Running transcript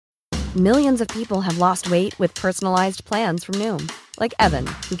Millions of people have lost weight with personalized plans from Noom. Like Evan,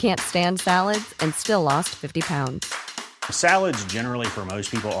 who can't stand salads and still lost 50 pounds. Salads generally for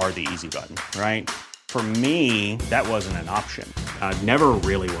most people are the easy button, right? For me, that wasn't an option. I never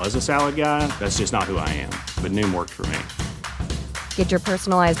really was a salad guy. That's just not who I am. But Noom worked for me. Get your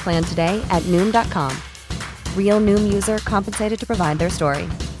personalized plan today at Noom.com. Real Noom user compensated to provide their story.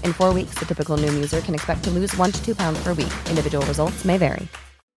 In 4 weeks, the typical Noom user can expect to lose 1 to 2 pounds per week. Individual results may vary.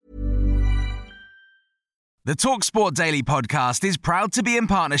 The TalkSport Daily podcast is proud to be in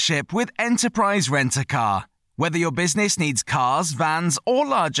partnership with Enterprise Rent-A-Car. Whether your business needs cars, vans, or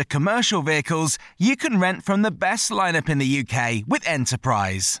larger commercial vehicles, you can rent from the best lineup in the UK with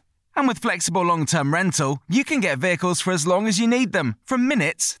Enterprise. And with flexible long-term rental, you can get vehicles for as long as you need them, from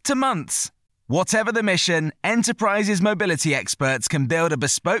minutes to months. Whatever the mission, Enterprise's mobility experts can build a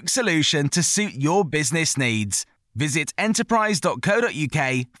bespoke solution to suit your business needs. Visit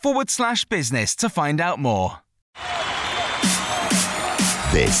enterprise.co.uk/business to find out more.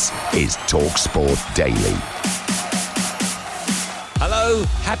 This is TalkSport Daily. Hello,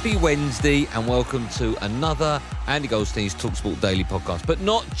 happy Wednesday and welcome to another Andy Goldstein's TalkSport Daily podcast. But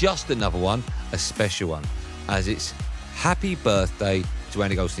not just another one, a special one, as it's happy birthday to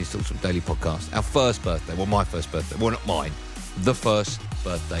Andy Goldstein's TalkSport Daily podcast. Our first birthday, well, my first birthday, well, not mine, the first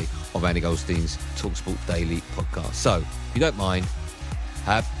birthday of Andy Goldstein's TalkSport Daily podcast. So, if you don't mind,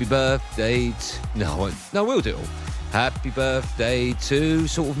 happy birthday to... No, I won't. No, we'll do it all. Happy birthday to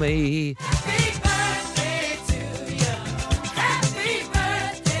sort of me. Happy birthday to you. Happy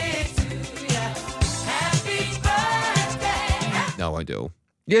birthday to you. Happy birthday. No, I won't do it all.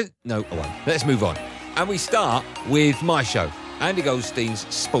 Yeah, no, I won't. Let's move on. And we start with my show, Andy Goldstein's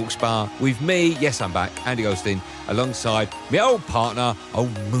Sports Bar, with me, yes, I'm back, Andy Goldstein, alongside my old partner,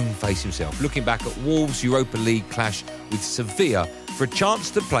 old Moonface himself, looking back at Wolves' Europa League clash with Sevilla for a chance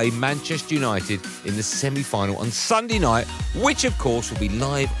to play Manchester United in the semi-final on Sunday night, which, of course, will be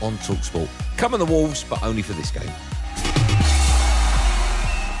live on TalkSport. Come on the Wolves, but only for this game.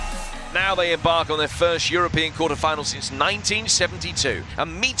 Now they embark on their first European quarter-final since 1972. A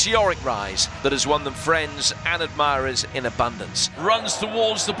meteoric rise that has won them friends and admirers in abundance. Runs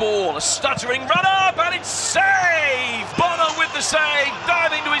towards the ball, a stuttering run-up, and it's saved! Bono with the save,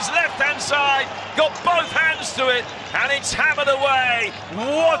 diving to his left-hand side, got both hands to it, and it's hammered away.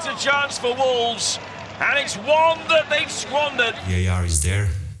 What a chance for Wolves, and it's one that they've squandered. VAR is there.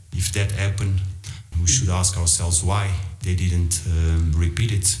 If that happened, we should ask ourselves why they didn't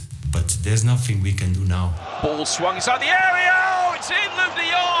repeat it. But there's nothing we can do now. Ball swung inside the area. Oh, it's in, Luke de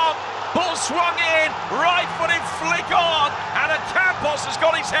Jong. Ball swung in, right footed flick on, and Campos has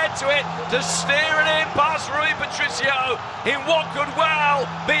got his head to it to steer it in past Rui Patricio in what could well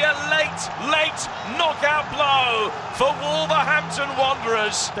be a late knockout blow for Wolverhampton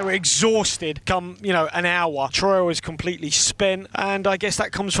Wanderers. They were exhausted come, an hour. Troy was completely spent, and I guess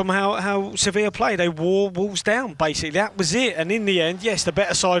that comes from how Sevilla played. They wore Wolves down, basically. That was it, and in the end, yes, the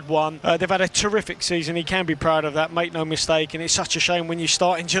better side won. They've had a terrific season. He can be proud of that, make no mistake, and it's such a shame when you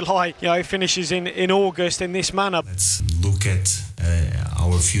start in July, it finishes in August in this manner. Let's look at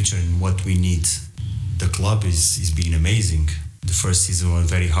our future and what we need. The club is being amazing. The first season was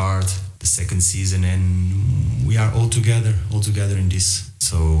very hard, the second season, and we are all together in this.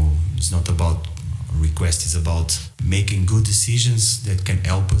 So it's not about a request, it's about making good decisions that can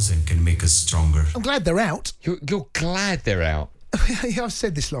help us and can make us stronger. I'm glad they're out. You're glad they're out? Yeah, I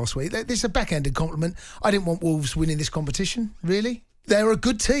said this last week. This is a backhanded compliment. I didn't want Wolves winning this competition, really. They're a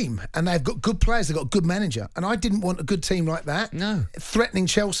good team, and they've got good players, they've got a good manager, and I didn't want a good team like that. No. Threatening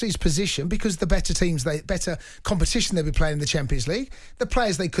Chelsea's position, because the better teams, better competition they'll be playing in the Champions League, the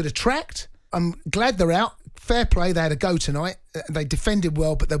players they could attract. I'm glad they're out. Fair play, they had a go tonight. They defended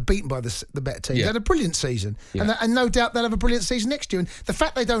well, but they're beaten by the better team. Yeah. They had a brilliant season, yeah. and no doubt they'll have a brilliant season next year. And the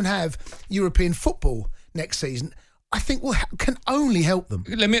fact they don't have European football next season, I think can only help them.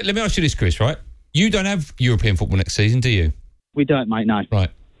 Let me ask you this, Chris, right? You don't have European football next season, do you? We don't, mate, no. Right.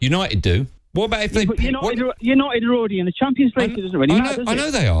 United do. What about if they... United are already in the Champions League. It doesn't really matter, I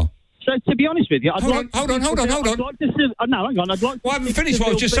know they are. So, to be honest with you... Hold on. I'd like to... Well, I haven't finished what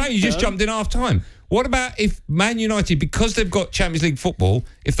I was just saying. You just jumped in half-time. What about if Man United, because they've got Champions League football,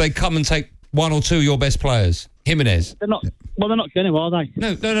 if they come and take one or two of your best players? Jimenez. They're not going to, are they?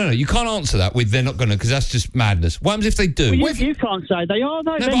 No. You can't answer that with they're not going to, because that's just madness. What happens if they do? Well, you can't say they are,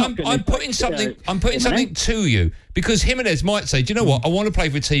 though. No, but I'm putting something to you, because Jimenez might say, do you know what? I want to play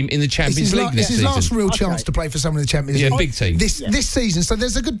for a team in the Champions League this season. This is his last real chance to play for someone in the Champions League. Yeah, big team. This season. So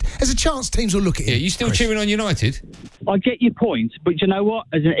there's a chance teams will look at him. Yeah, you still cheering on United? I get your point, but you know what?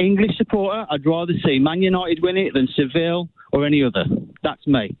 As an English supporter, I'd rather see Man United win it than Seville or any other. That's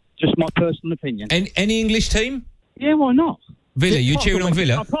me. Just my personal opinion. Any English team? Yeah, why not? Villa, you're cheering on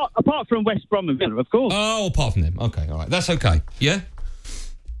Villa? Apart from West Brom and Villa, of course. Oh, apart from them. Okay, all right. That's okay. Yeah?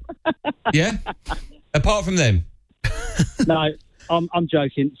 Yeah? Apart from them? No, I'm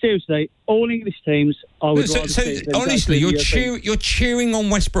joking. Seriously, all English teams, I would rather see them honestly, go to you're cheering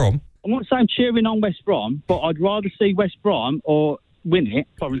on West Brom? I'm not saying cheering on West Brom, but I'd rather see West Brom or win it,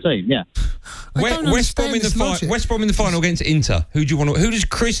 foreign team, yeah. West Brom in the final against Inter. Who does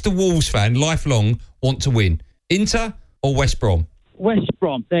Chris, the Wolves fan, lifelong, want to win? Inter or West Brom? West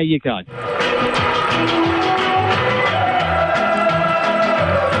Brom, there you go.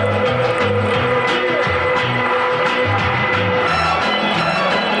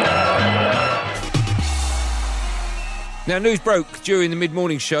 Now, news broke during the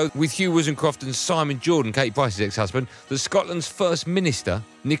mid-morning show with Hugh Wozencroft and Simon Jordan, Katie Price's ex-husband, that Scotland's First Minister,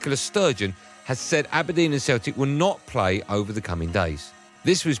 Nicola Sturgeon, has said Aberdeen and Celtic will not play over the coming days.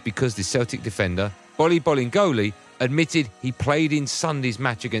 This was because the Celtic defender, Bolly Bolingoli, admitted he played in Sunday's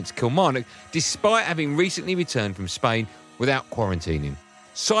match against Kilmarnock despite having recently returned from Spain without quarantining.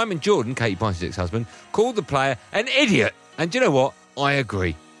 Simon Jordan, Katie Price's ex-husband, called the player an idiot. And do you know what? I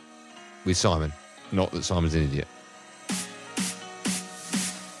agree with Simon. Not that Simon's an idiot.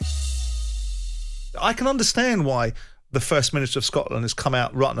 I can understand why the First Minister of Scotland has come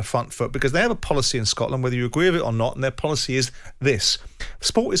out right on the front foot, because they have a policy in Scotland, whether you agree with it or not, and their policy is this.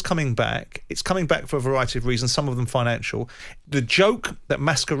 Sport is coming back. It's coming back for a variety of reasons, some of them financial. The joke that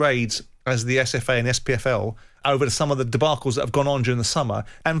masquerades as the SFA and SPFL over some of the debacles that have gone on during the summer,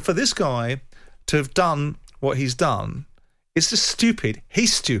 and for this guy to have done what he's done, it's just stupid.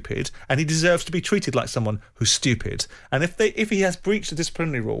 He's stupid, and he deserves to be treated like someone who's stupid. And if he has breached the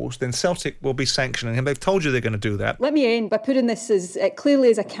disciplinary rules, then Celtic will be sanctioning him. They've told you they're going to do that. Let me end by putting this as clearly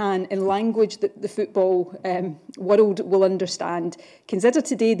as I can in language that the football world will understand. Consider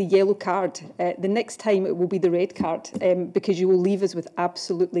today the yellow card. The next time it will be the red card, because you will leave us with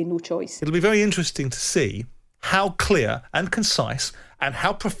absolutely no choice. It'll be very interesting to see how clear and concise and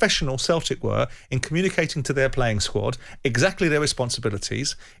how professional Celtic were in communicating to their playing squad exactly their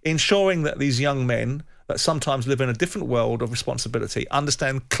responsibilities, ensuring that these young men that sometimes live in a different world of responsibility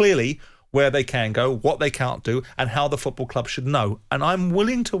understand clearly where they can go, what they can't do, and how the football club should know. And I'm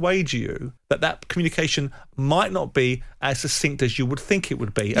willing to wager you that communication might not be as succinct as you would think it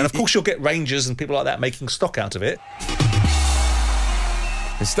would be. And of course you'll get Rangers and people like that making stock out of it.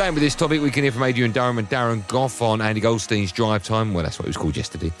 And staying with this topic, we can hear from Adrian Durham and Darren Goff on Andy Goldstein's drive time, well, that's what it was called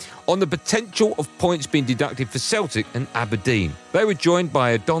yesterday, on the potential of points being deducted for Celtic and Aberdeen. They were joined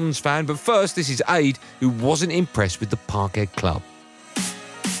by a Dons fan, but first, this is Aid, who wasn't impressed with the Parkhead club.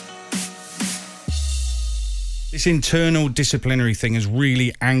 This internal disciplinary thing has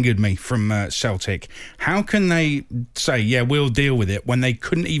really angered me from Celtic. How can they say, yeah, we'll deal with it, when they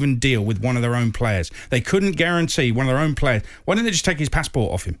couldn't even deal with one of their own players? They couldn't guarantee one of their own players. Why didn't they just take his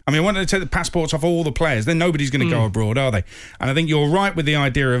passport off him? I mean, why don't they take the passports off all the players? Then nobody's going to go abroad, are they? And I think you're right with the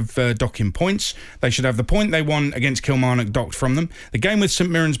idea of docking points. They should have the point they won against Kilmarnock docked from them. The game with St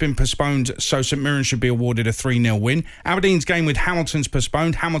Mirren's been postponed, so St Mirren should be awarded a 3-0 win. Aberdeen's game with Hamilton's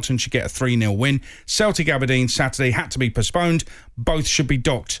postponed. Hamilton should get a 3-0 win. Celtic Aberdeen Saturday had to be postponed. Both should be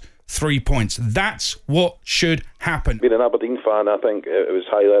docked 3 points. That's what should happen. Being an Aberdeen fan, I think it was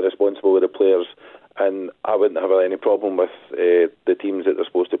highly irresponsible with the players, and I wouldn't have any problem with the teams that they're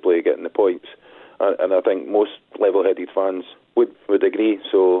supposed to play getting the points. And I think most level-headed fans would agree.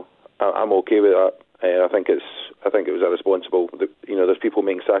 So I'm okay with that. I think it was irresponsible. There's people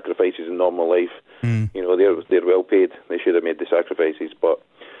making sacrifices in normal life. They're well paid. They should have made the sacrifices. But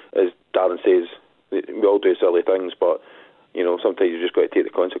as Darren says, we all do silly things, but sometimes you just got to take the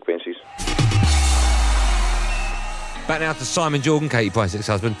consequences. Back now to Simon Jordan, Katie Price's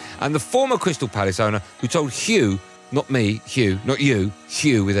ex-husband, and the former Crystal Palace owner, who told Hugh, not me, Hugh, not you,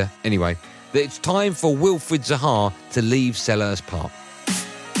 Hugh with a anyway, that it's time for Wilfried Zaha to leave Selhurst Park.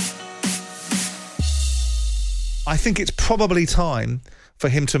 I think it's probably time for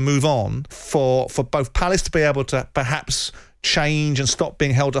him to move on, for both Palace to be able to perhaps change and stop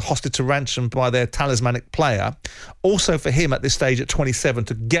being held hostage to ransom by their talismanic player. Also for him at this stage at 27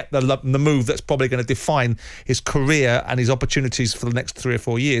 to get the move that's probably going to define his career and his opportunities for the next 3 or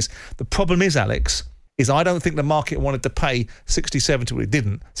 4 years. The problem is, Alex, I don't think the market wanted to pay 60-70, well, it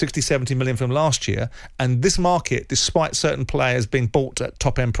didn't, 60-70 million from last year. And this market, despite certain players being bought at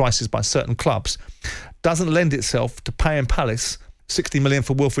top-end prices by certain clubs, doesn't lend itself to paying Palace 60 million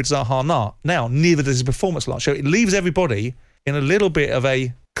for Wilfried Zaha now. Neither does his performance last year. It leaves everybody in a little bit of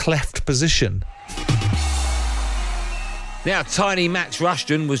a cleft position. Now, tiny Max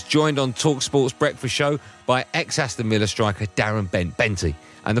Rushton was joined on TalkSport's breakfast show by ex-Aston Villa striker Darren Benty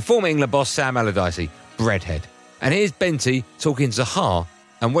and the former England boss Sam Allardyce, Breadhead. And here's Benty talking Zaha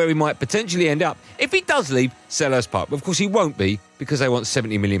and where he might potentially end up if he does leave Selhurst Park. But of course he won't be, because they want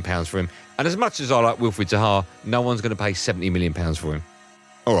 £70 million for him. And as much as I like Wilfried Zaha, no one's going to pay £70 million for him.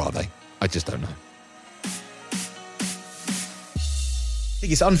 Or are they? I just don't know. I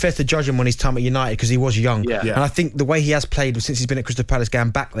think it's unfair to judge him on his time at United because he was young. Yeah. And I think the way he has played since he's been at Crystal Palace,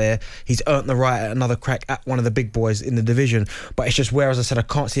 going back there, he's earned the right at another crack at one of the big boys in the division. But it's just where, as I said, I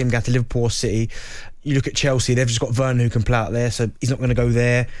can't see him going to Liverpool or City. You look at Chelsea, they've just got Werner who can play out there, so he's not going to go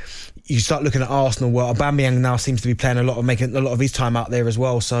there. You start looking at Arsenal, well, Aubameyang now seems to be playing making a lot of his time out there as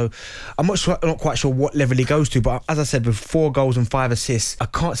well. So I'm not quite sure what level he goes to, but as I said, with 4 goals and 5 assists, I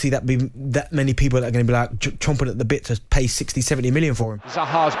can't see that many people that are going to be like chomping at the bit to pay 60, 70 million for him.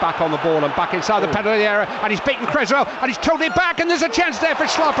 Zaha's back on the ball and back inside the penalty area, and he's beaten Creswell, and he's tilted it back, and there's a chance there for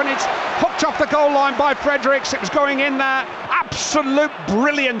Schlupp, and it's hooked off the goal line by Fredericks. It was going in there. Absolute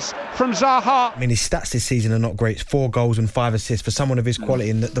brilliance from Zaha. I mean, his stats this season are not great. 4 goals and 5 assists for someone of his quality,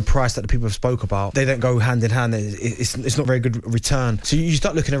 and the price that the people have spoke about, they don't go hand in hand. It's not very good return. So you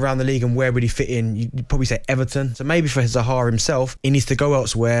start looking around the league and where would he fit in? You'd probably say Everton. So maybe for Zaha himself, he needs to go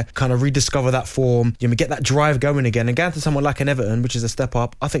elsewhere, kind of rediscover that form, get that drive going again, and going to someone like an Everton, which is a step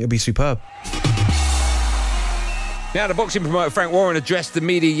up. I think it'd be superb. Now, the boxing promoter Frank Warren addressed the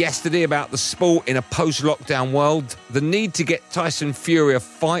media yesterday about the sport in a post-lockdown world, the need to get Tyson Fury a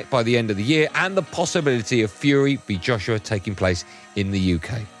fight by the end of the year, and the possibility of Fury v Joshua taking place in the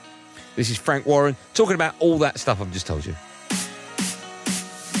UK. This is Frank Warren talking about all that stuff I've just told you.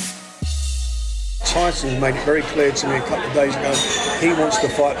 Tyson's made it very clear to me a couple of days ago he wants to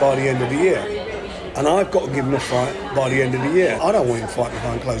fight by the end of the year. And I've got to give him a fight by the end of the year. I don't want him fighting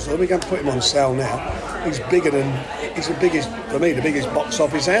behind closed doors. We're going to put him on sale now. He's the biggest, for me, the biggest box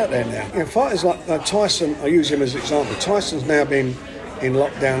office out there now. Fighters like Tyson, I use him as an example. Tyson's now been in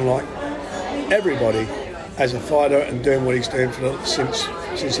lockdown like everybody as a fighter and doing what he's doing since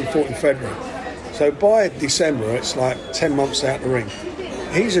he fought in February. So by December, it's like 10 months out the ring.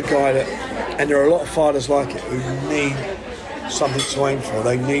 He's a guy that, and there are a lot of fighters like it who need something to aim for.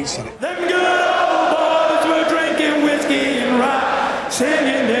 They need something.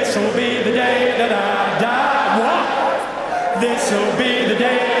 Singing, this'll be the day that I die. What? This'll be the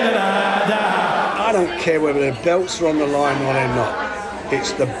day that I die. I don't care whether their belts are on the line or they're not.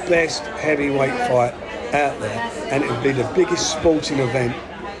 It's the best heavyweight fight out there, and it'll be the biggest sporting event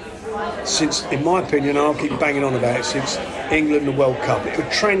since, in my opinion, and I'll keep banging on about it, since England the World Cup. It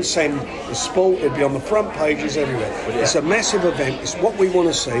would transcend the sport. It'd be on the front pages everywhere. It's a massive event. It's what we want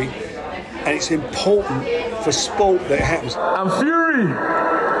to see. And it's important for sport that it happens. I'm Fury!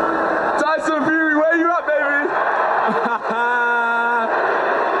 Tyson Fury, where you at, baby?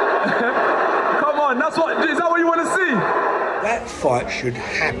 Come on, is that what you want to see? That fight should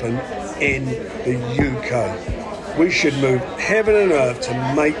happen in the UK. We should move heaven and earth to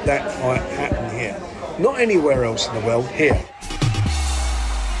make that fight happen here. Not anywhere else in the world, here.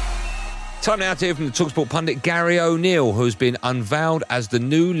 Time now to hear from the TalkSport pundit Gary O'Neill, who's been unveiled as the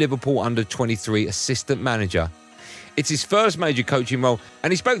new Liverpool under-23 assistant manager. It's his first major coaching role,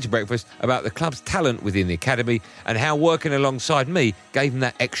 and he spoke to Breakfast about the club's talent within the academy and how working alongside me gave him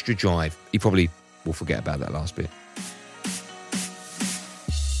that extra drive. He probably will forget about that last bit.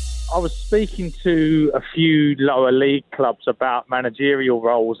 I was speaking to a few lower league clubs about managerial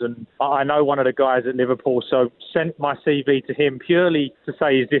roles, and I know one of the guys at Liverpool, so sent my CV to him purely to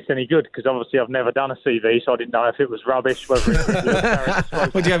say, is this any good? Because obviously I've never done a CV, so I didn't know if it was rubbish, whether it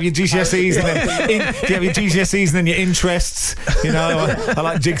was Well, do you have your GCSEs and then do you have your GCSEs and then your interests? I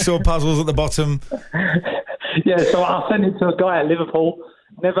like jigsaw puzzles at the bottom. Yeah, so I sent it to a guy at Liverpool.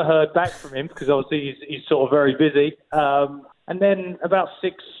 Never heard back from him because obviously he's sort of very busy. And then about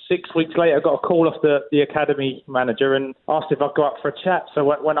six weeks later, I got a call off the academy manager and asked if I'd go up for a chat. So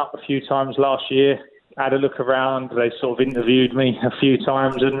I went up a few times last year, had a look around. They sort of interviewed me a few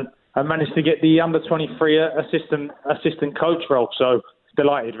times, and I managed to get the under-23 assistant coach role. So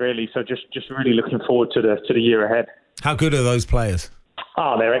delighted, really. So just really looking forward to the year ahead. How good are those players?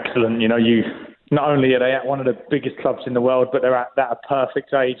 Oh, they're excellent. Not only are they at one of the biggest clubs in the world, but they're at that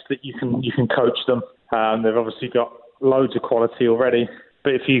perfect age that you can coach them. They've obviously got loads of quality already,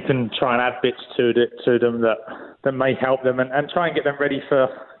 but if you can try and add bits to them that may help them and try and get them ready for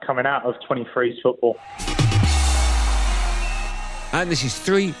coming out of 23s football. And this is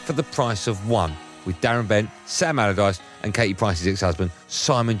 3 for the price of 1 with Darren Bent, Sam Allardyce and Katie Price's ex-husband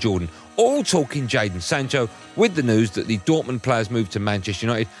Simon Jordan, all talking Jadon Sancho with the news that the Dortmund player's move to Manchester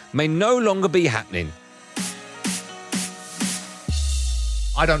United may no longer be happening.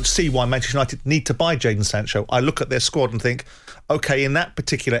 I don't see why Manchester United need to buy Jadon Sancho. I look at their squad and think, OK, in that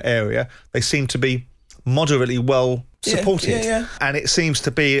particular area, they seem to be moderately well supported. And it seems to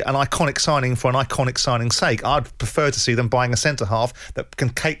be an iconic signing for an iconic signing's sake. I'd prefer to see them buying a centre-half that can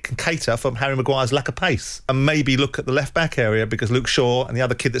cater for Harry Maguire's lack of pace, and maybe look at the left-back area, because Luke Shaw and the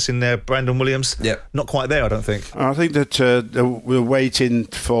other kid that's in there, Brandon Williams, not quite there, I don't think. I think that we're waiting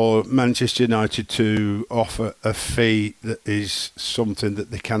for Manchester United to offer a fee that is something that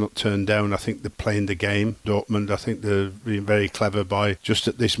they cannot turn down. I think they're playing the game, Dortmund. I think they're being very clever by just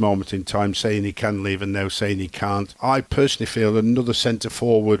at this moment in time saying he can leave and now saying he can't. I personally feel another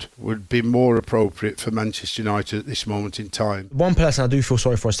centre-forward would be more appropriate for Manchester United at this moment in time. One person I do feel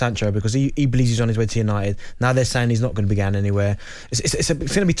sorry for is Sancho, because he believes he's on his way to United. Now they're saying he's not going to be going anywhere. It's going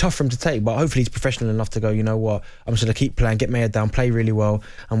to be tough for him to take, but hopefully he's professional enough to go, you know what, I'm just going to keep playing, get my head down, play really well,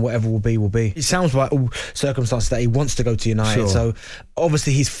 and whatever will be, will be. It sounds like all circumstances that he wants to go to United, so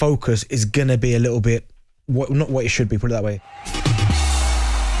obviously his focus is going to be a little bit, not what it should be, put it that way.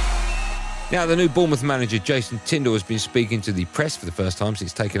 Now, the new Bournemouth manager, Jason Tindall, has been speaking to the press for the first time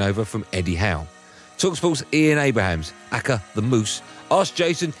since taking over from Eddie Howe. TalkSport's Ian Abrahams, aka the Moose, asked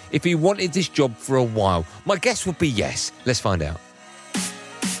Jason if he wanted this job for a while. My guess would be yes. Let's find out.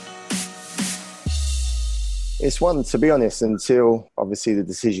 It's one, to be honest, until obviously the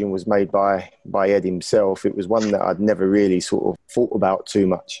decision was made by Ed himself, it was one that I'd never really sort of thought about too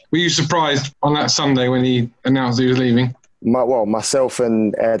much. Were you surprised on that Sunday when he announced he was leaving? Myself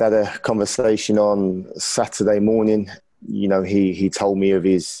and Ed had a conversation on Saturday morning. You know, he told me of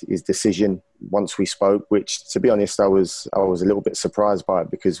his decision once we spoke, which, to be honest, I was a little bit surprised by it,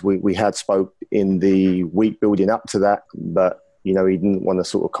 because we had spoke in the week building up to that, but, you know, he didn't want to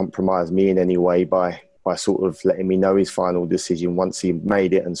sort of compromise me in any way by sort of letting me know his final decision once he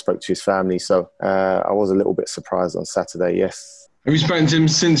made it and spoke to his family. So I was a little bit surprised on Saturday, yes. Have you spoken to him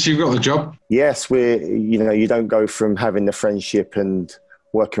since you got the job? Yes, you don't go from having the friendship and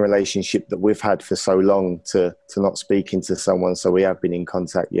working relationship that we've had for so long to not speaking to someone. So we have been in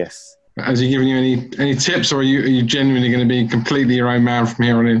contact, yes. Has he given you any tips, or are you genuinely going to be completely your own man from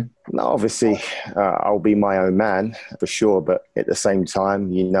here on in? No, obviously, I'll be my own man for sure. But at the same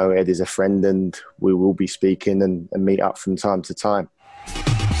time, you know, Ed is a friend and we will be speaking and meet up from time to time.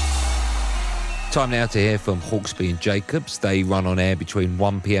 Time now to hear from Hawksby and Jacobs. They run on air between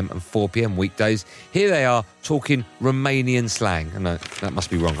 1pm and 4pm weekdays. Here they are talking Romanian slang. No, that must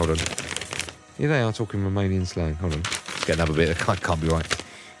be wrong. Hold on. Here they are talking Romanian slang. Hold on. Let's get another bit. That can't be right.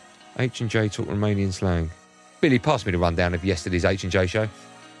 H&J talk Romanian slang. Billy, pass me the rundown of yesterday's H&J show.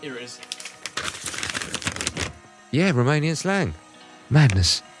 Here it is. Yeah, Romanian slang.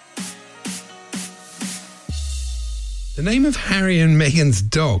 Madness. The name of Harry and Meghan's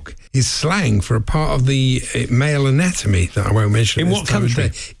dog is slang for a part of the male anatomy that I won't mention. In what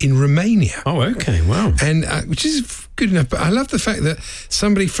country? In Romania. Oh, okay, wow. And which is good enough, but I love the fact that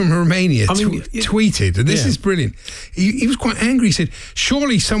somebody from Romania tweeted, and this is brilliant. He was quite angry. He said,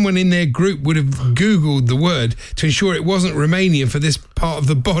 surely someone in their group would have Googled the word to ensure it wasn't Romanian for this part of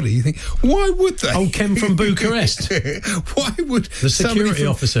the body. You think, why would they? Oh, Ken from Bucharest. Why would the security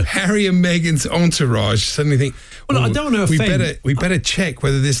officer, Harry and Meghan's entourage, suddenly think, well, I don't want to offend. We better check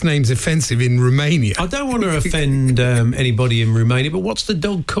whether this name's offensive in Romania. I don't want to offend anybody in Romania, but what's the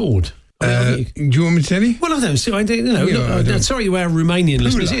dog called? Do you want me to tell you? Well, I don't. So I'm sorry to our Romanian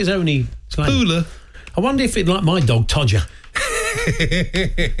listeners. It is only Pula. I wonder if it like my dog Todger.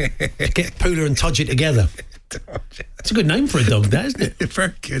 Get Pula and Todger together. It's a good name for a dog, that, isn't it?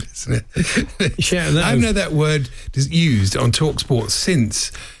 Very good, isn't it? I've known that word used on TalkSport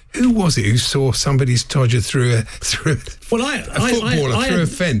since. Who was it who saw somebody's Todger through a footballer through a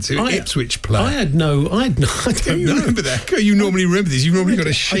fence? Ipswich player. I don't know. You remember that? You normally remember this. You've normally got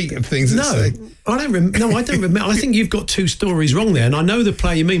a sheet of things that say. I don't remember. I think you've got two stories wrong there, and I know the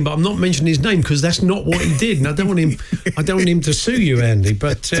player you mean, but I'm not mentioning his name because that's not what he did, and I don't want him to sue you, Andy.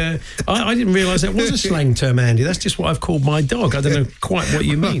 But I didn't realise that was a slang term, Andy. That's just what I've called my dog. I don't know quite what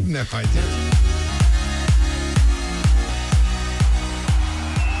you mean. No idea.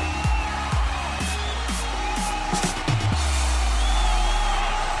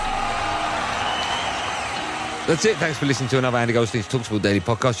 That's it. Thanks for listening to another Andy Goldstein's TalkSport Daily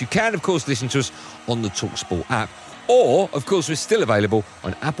podcast. You can, of course, listen to us on the TalkSport app. Or, of course, we're still available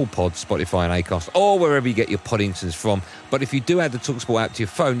on Apple Pod, Spotify and Acast, or wherever you get your Poddingtons from. But if you do add the TalkSport app to your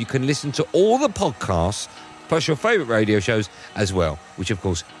phone, you can listen to all the podcasts, plus your favourite radio shows as well, which, of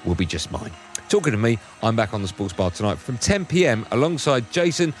course, will be just mine. Talking to me, I'm back on the Sports Bar tonight from 10 p.m. alongside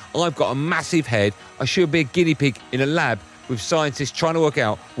Jason. I've got a massive head. I should be a guinea pig in a lab with scientists trying to work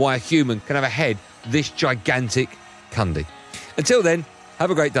out why a human can have a head this gigantic cundy. Until then, Have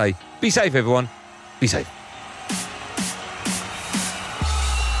a great day. Be safe, everyone. Be safe.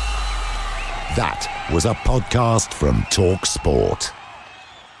 That was a podcast from Talk Sport.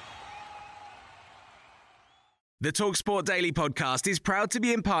 The TalkSport Daily Podcast is proud to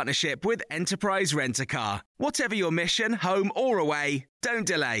be in partnership with Enterprise Rent-A-Car. Whatever your mission, home or away, don't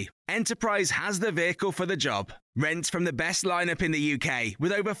delay. Enterprise has the vehicle for the job. Rent from the best lineup in the UK.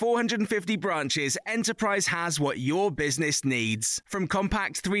 With over 450 branches, Enterprise has what your business needs. From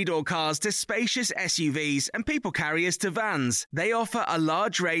compact three-door cars to spacious SUVs and people carriers to vans, they offer a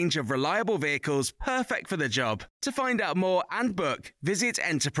large range of reliable vehicles perfect for the job. To find out more and book, visit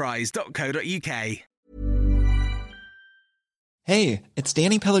enterprise.co.uk. Hey, it's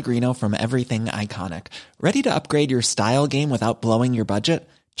Danny Pellegrino from Everything Iconic. Ready to upgrade your style game without blowing your budget?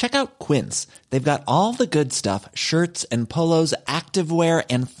 Check out Quince. They've got all the good stuff, shirts and polos, activewear,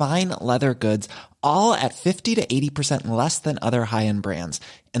 and fine leather goods, all at 50 to 80% less than other high-end brands.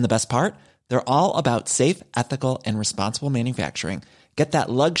 And the best part? They're all about safe, ethical, and responsible manufacturing. Get that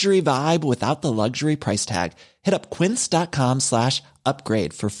luxury vibe without the luxury price tag. Hit up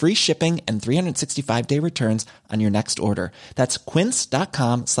quince.com/upgrade for free shipping and 365-day returns on your next order. That's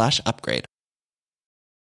quince.com/upgrade.